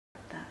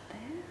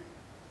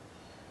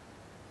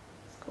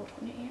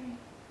caught on your earring.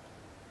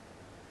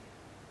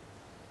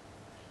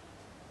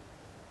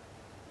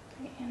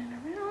 Bring it in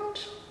and around.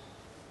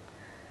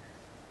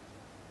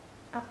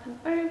 Up and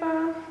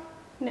over.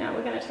 Now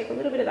we're going to take a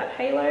little bit of that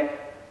halo,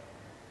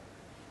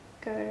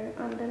 go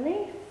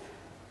underneath,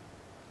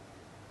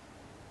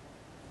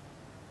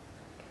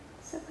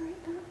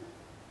 separate that.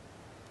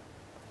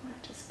 I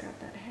might just grab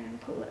that hair and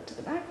pull it to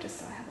the back just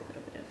so I have a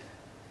little bit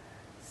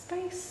of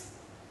space.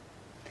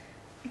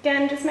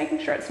 Again, just making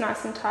sure it's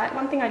nice and tight.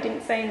 One thing I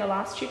didn't say in the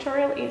last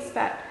tutorial is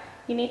that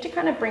you need to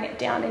kind of bring it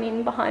down and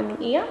in behind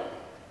the ear.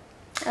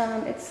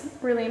 It's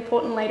really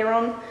important later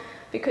on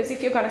because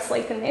if you're going to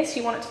sleep in this,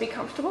 you want it to be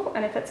comfortable,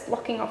 and if it's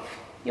blocking off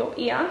your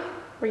ear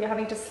or you're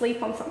having to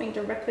sleep on something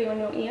directly on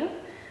your ear,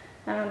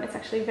 it's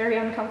actually very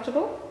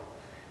uncomfortable.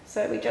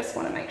 So we just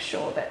want to make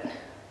sure that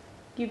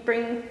you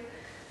bring,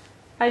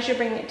 as you're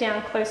bringing it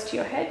down close to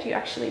your head, you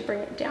actually bring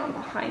it down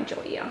behind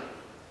your ear.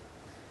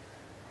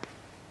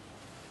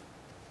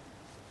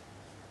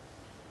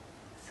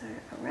 So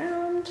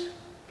around.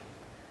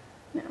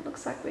 Now it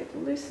looks like we've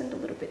loosened a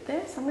little bit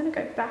there, so I'm going to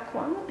go back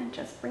one and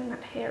just bring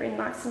that hair in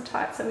nice and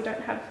tight so we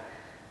don't have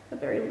a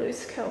very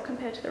loose curl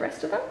compared to the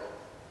rest of them.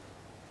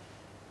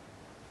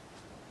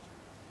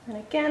 And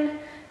again,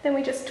 then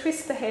we just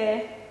twist the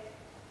hair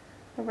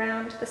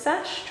around the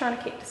sash, trying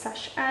to keep the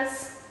sash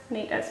as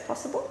neat as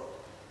possible.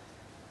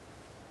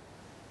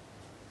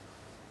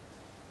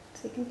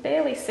 So you can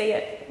barely see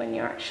it when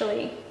you're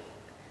actually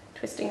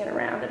twisting it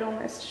around. It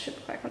almost should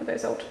look like one of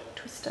those old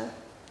twister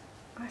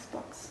ice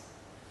blocks.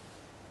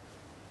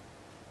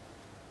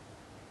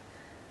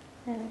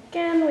 And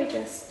again, we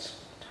just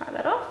tie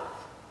that off.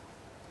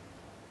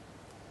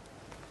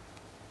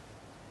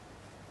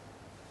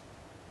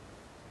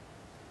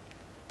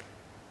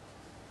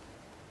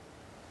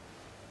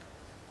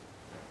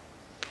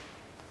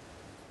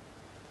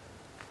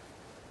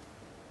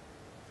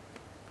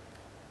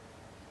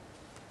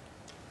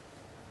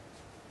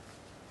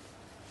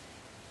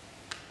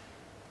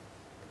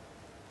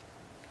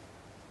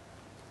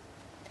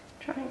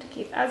 Trying to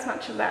keep as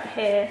much of that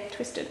hair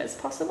twisted as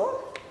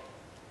possible.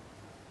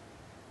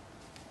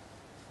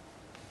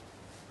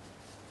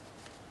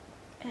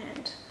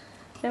 And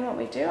then what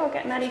we do, I'll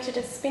get Maddie to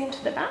just spin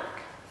to the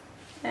back,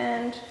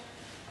 and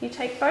you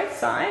take both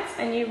sides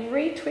and you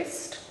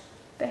retwist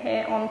the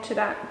hair onto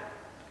that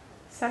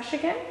sash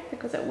again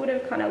because it would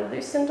have kind of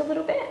loosened a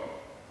little bit.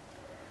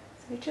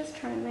 So we just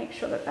try and make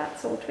sure that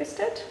that's all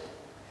twisted.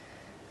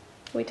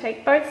 We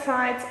take both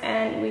sides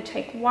and we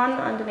take one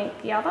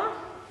underneath the other,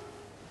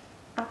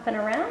 up and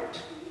around,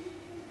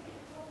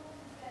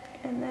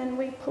 and then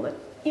we pull it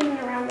in and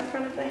around the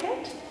front of the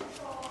head.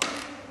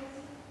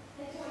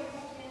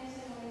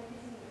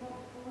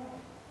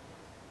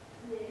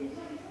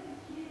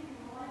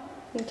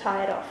 And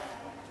tie it off.